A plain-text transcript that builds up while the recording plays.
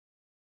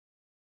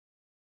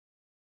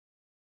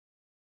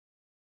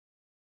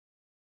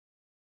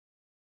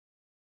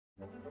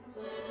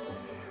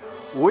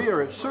We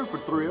are at Super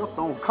Thrift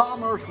on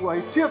Commerce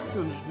Way,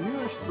 Tifton's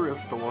newest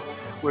thrift store.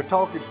 We're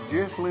talking to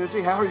Jess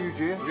Lindsay. How are you,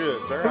 Jess?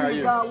 Good, sir. Who How are you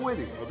you? got with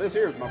you? Well, this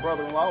here is my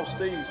brother-in-law,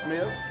 Steve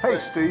Smith. Hey,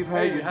 Steve.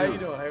 How you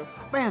doing? Hale?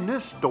 Man,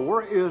 this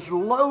store is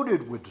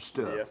loaded with the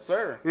stuff. Yes,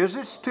 sir. Is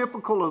this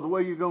typical of the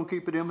way you're going to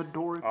keep it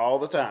inventory? All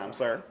the time,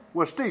 sir.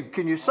 Well, Steve,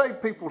 can you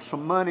save people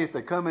some money if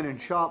they come in and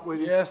shop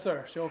with you? Yes,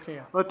 sir. Sure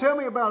can. Well, tell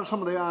me about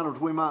some of the items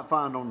we might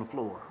find on the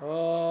floor.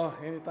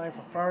 Anything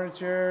from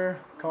furniture,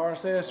 car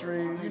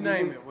accessories, you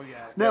name it, we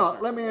got it. Now, sir.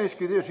 let me ask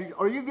you this.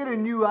 Are you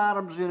getting new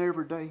items in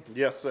every day?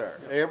 Yes, sir.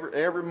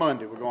 Every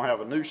Monday we're going to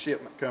have a new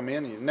shipment come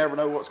in, and you never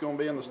know what's going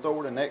to be in the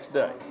store the next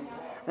day.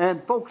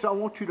 And folks, I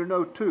want you to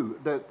know too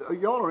that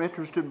y'all are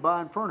interested in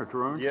buying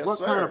furniture, aren't you? Yes, What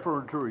sir. kind of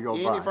furniture are y'all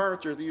buying? Any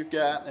furniture that you've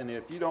got, and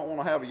if you don't want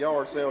to have a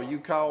yard sale, you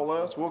call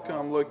us. We'll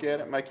come look at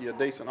it, make you a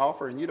decent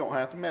offer, and you don't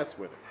have to mess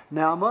with it.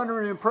 Now, I'm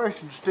under an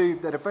impression,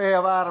 Steve, that if they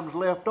have items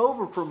left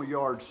over from a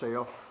yard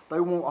sale, they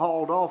won't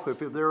hauled off. If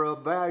they're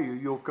of value,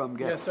 you'll come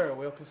get them. Yes, sir.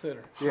 We'll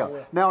consider. Yeah.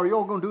 Will. Now, are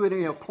y'all going to do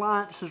any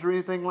appliances or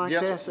anything like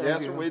that? Yes,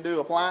 sir. We do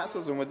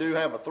appliances, and we do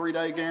have a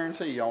 3-day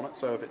guarantee on it.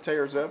 So if it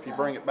tears up, you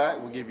bring it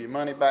back, we'll give you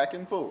money back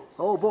in full.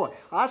 Oh boy,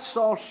 I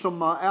saw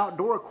some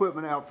outdoor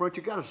equipment out front.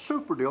 You got a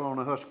super deal on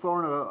a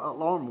Husqvarna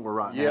lawnmower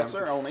right now. Yes,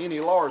 sir. On any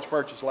large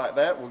purchase like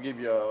that, we'll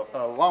give you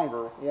a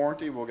longer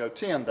warranty. We'll go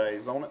 10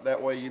 days on it.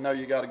 That way you know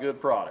you got a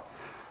good product.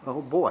 Oh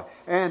boy,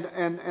 and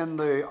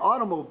the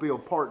automobile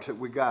parts that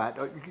we got,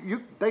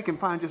 they can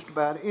find just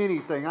about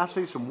anything. I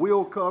see some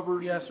wheel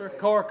covers. Yes, sir.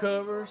 Car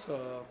covers,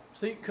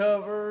 seat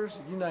covers,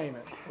 you name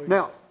it.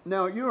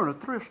 Now you're in a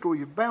thrift store.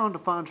 You're bound to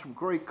find some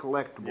great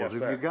collectibles. Yes,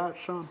 Have sir. you got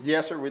some?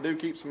 Yes, sir. We do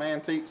keep some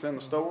antiques in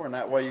the store, and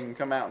that way you can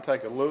come out and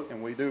take a look.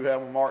 And we do have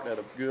them marked at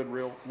a good,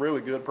 really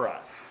good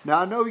price. Now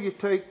I know you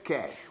take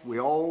cash. We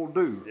all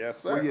do. Yes,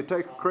 sir. Will you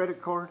take a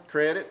credit card?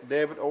 Credit,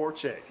 debit, or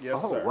check. Yes,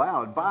 sir. Oh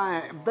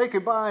wow, they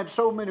can buy in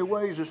so many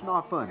ways. It's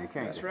not funny,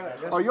 can't That's they? right.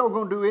 Yes, Are y'all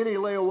going to do any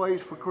layaways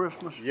for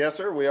Christmas? Yes,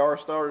 sir. We are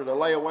started a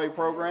layaway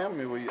program.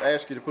 And we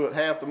ask you to put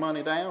half the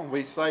money down.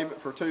 We save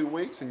it for 2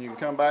 weeks, and you can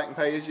come back and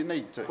pay as you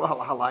need to. Well,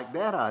 I like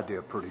that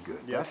idea pretty good.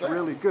 Yes, That's sir.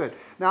 really good.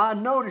 Now, I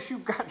notice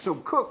you've got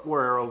some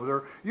cookware over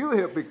there. You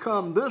have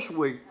become this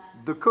week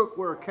the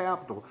cookware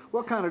capital.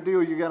 What kind of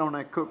deal you got on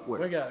that cookware?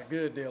 We got a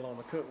good deal on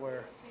the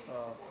cookware,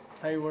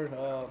 Hayward.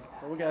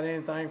 We got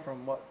anything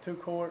from 2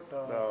 quart,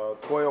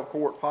 12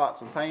 quart pots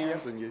and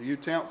pans and your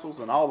utensils,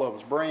 and all of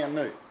it's brand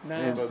new.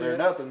 9 So they're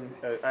sets. nothing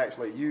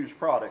actually used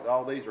product.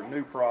 All these are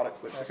new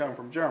products that come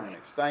from Germany.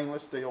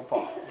 Stainless steel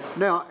pots.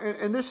 Now,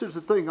 and this is the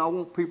thing I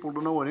want people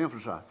to know and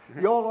emphasize.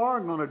 Y'all are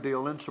going to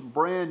deal in some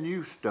brand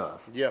new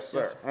stuff. Yes,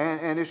 sir.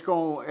 And it's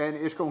going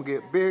to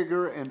get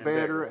bigger and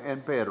better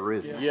and better,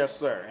 isn't it? Yes,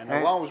 sir. And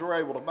as long as we're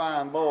able to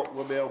buy in bulk,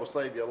 we'll be able to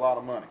save you a lot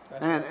of money.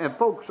 And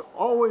folks,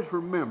 always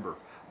remember,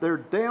 they're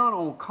down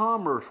on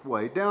Commerce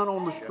Way, down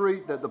on the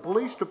street that the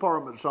police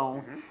department's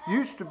on.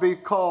 Used to be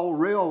called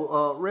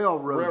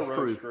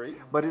Railroad Street,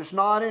 but it's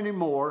not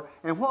anymore.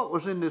 And what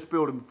was in this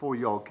building before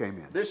y'all came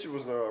in? This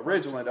was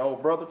originally the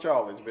old Brother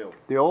Charlie's building.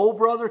 The old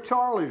Brother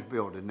Charlie's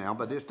building now,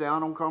 but it's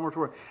down on Commerce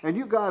Way. And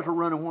you guys are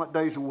running, what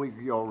days a week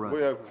are y'all running?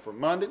 We open from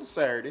Monday to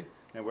Saturday,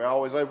 and we're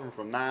always open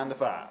from 9 to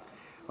 5.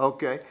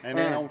 Okay. And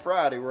then on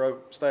Friday, we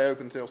stay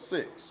open till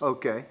 6.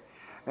 Okay.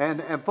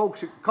 And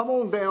folks, come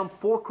on down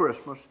before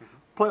Christmas.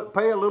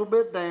 Pay a little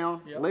bit down,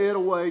 lay it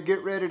away,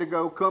 get ready to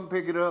go, come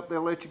pick it up.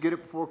 They'll let you get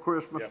it before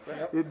Christmas. Yes,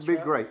 sir. It'd be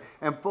great.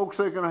 And folks,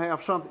 they're going to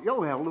have something.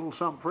 You'll have a little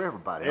something for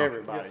everybody. aren't you?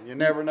 Everybody. You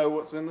never know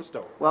what's in the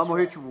store. Well, I'm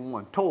going to hit you with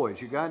one.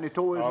 Toys. You got any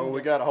toys? Oh,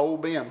 we got a whole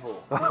bin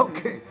full.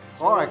 Okay.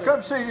 All right,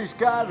 come see these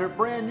guys. They're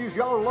brand new.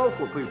 Y'all are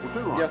local people, too,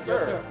 aren't Yes, you?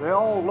 sir. They're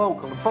all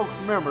local. And folks,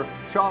 remember,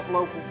 shop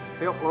local,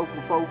 help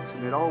local folks,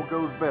 and it all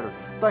goes better.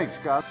 Thanks,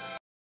 guys.